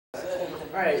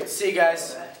Alright, see you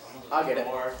guys. I'll get it.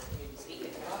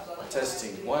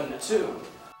 Testing 1, 2.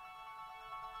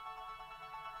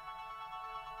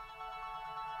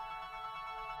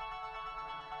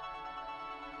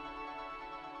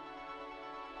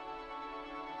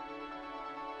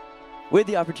 We had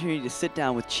the opportunity to sit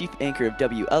down with Chief Anchor of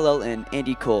WLLN,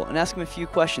 Andy Cole, and ask him a few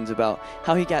questions about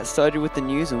how he got started with the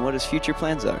news and what his future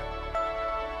plans are.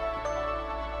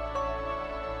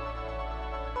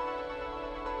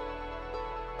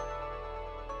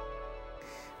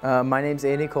 My name's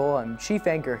Andy Cole. I'm Chief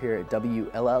Anchor here at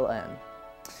WLLN.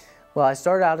 Well, I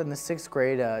started out in the 6th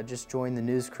grade, just joined the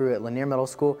news crew at Lanier Middle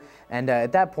School, and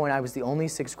at that point I was the only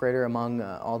 6th grader among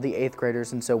all the 8th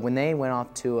graders, and so when they went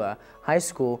off to high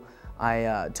school,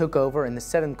 I took over in the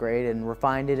 7th grade and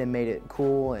refined it and made it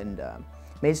cool and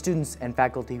made students and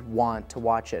faculty want to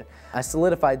watch it. I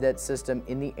solidified that system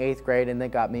in the 8th grade, and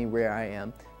that got me where I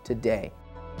am today.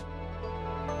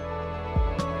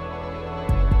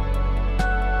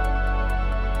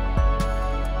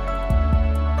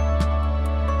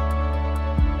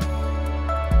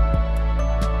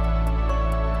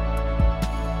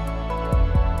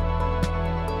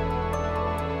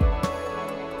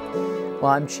 Well,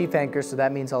 I'm Chief Anchor, so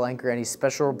that means I'll anchor any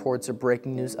special reports or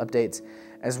breaking news updates,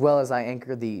 as well as I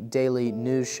anchor the daily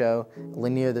news show,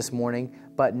 Lanier This Morning.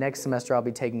 But next semester I'll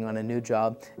be taking on a new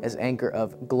job as anchor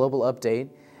of Global Update,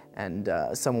 and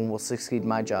someone will succeed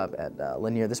my job at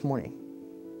Lanier This Morning.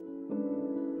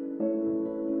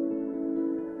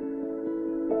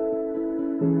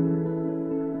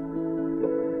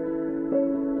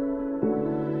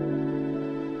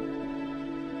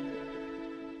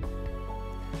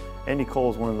 Andy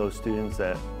Cole is one of those students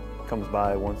that comes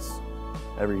by once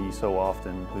every so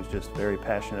often, who's just very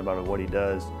passionate about what he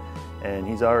does. And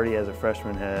he's already, as a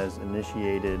freshman, has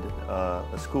initiated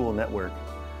a school network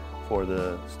for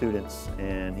the students,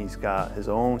 and he's got his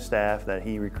own staff that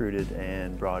he recruited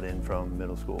and brought in from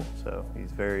middle school. So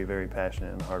he's very, very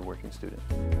passionate and hardworking student.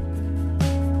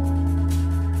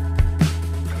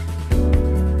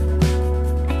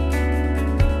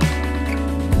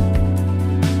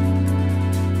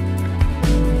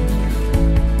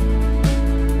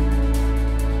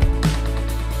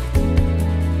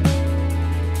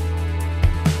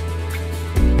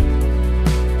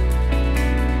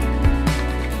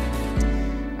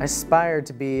 I aspire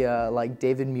to be like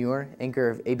David Muir, anchor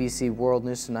of ABC World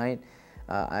News Tonight.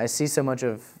 I see so much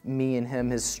of me in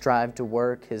him, his strive to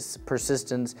work, his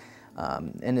persistence,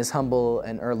 and his humble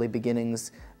and early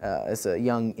beginnings as a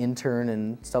young intern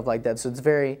and stuff like that. So it's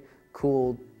very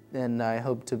cool, and I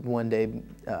hope to one day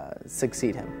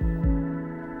succeed him.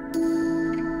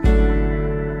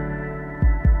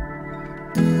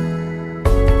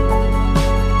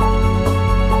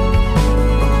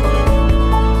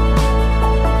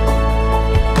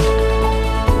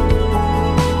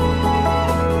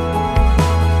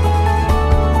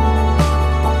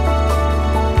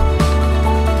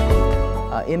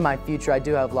 In my future, I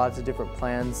do have lots of different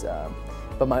plans,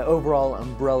 but my overall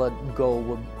umbrella goal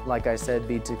would, like I said,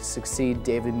 be to succeed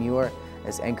David Muir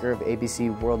as anchor of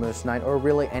ABC World News Tonight, or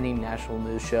really any national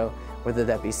news show, whether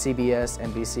that be CBS,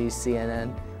 NBC,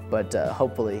 CNN, but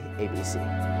hopefully ABC.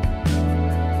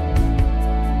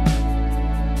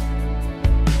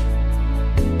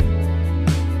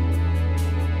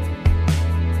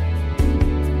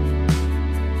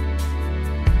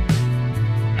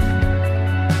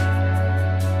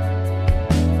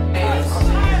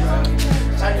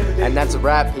 And that's a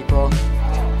wrap, people.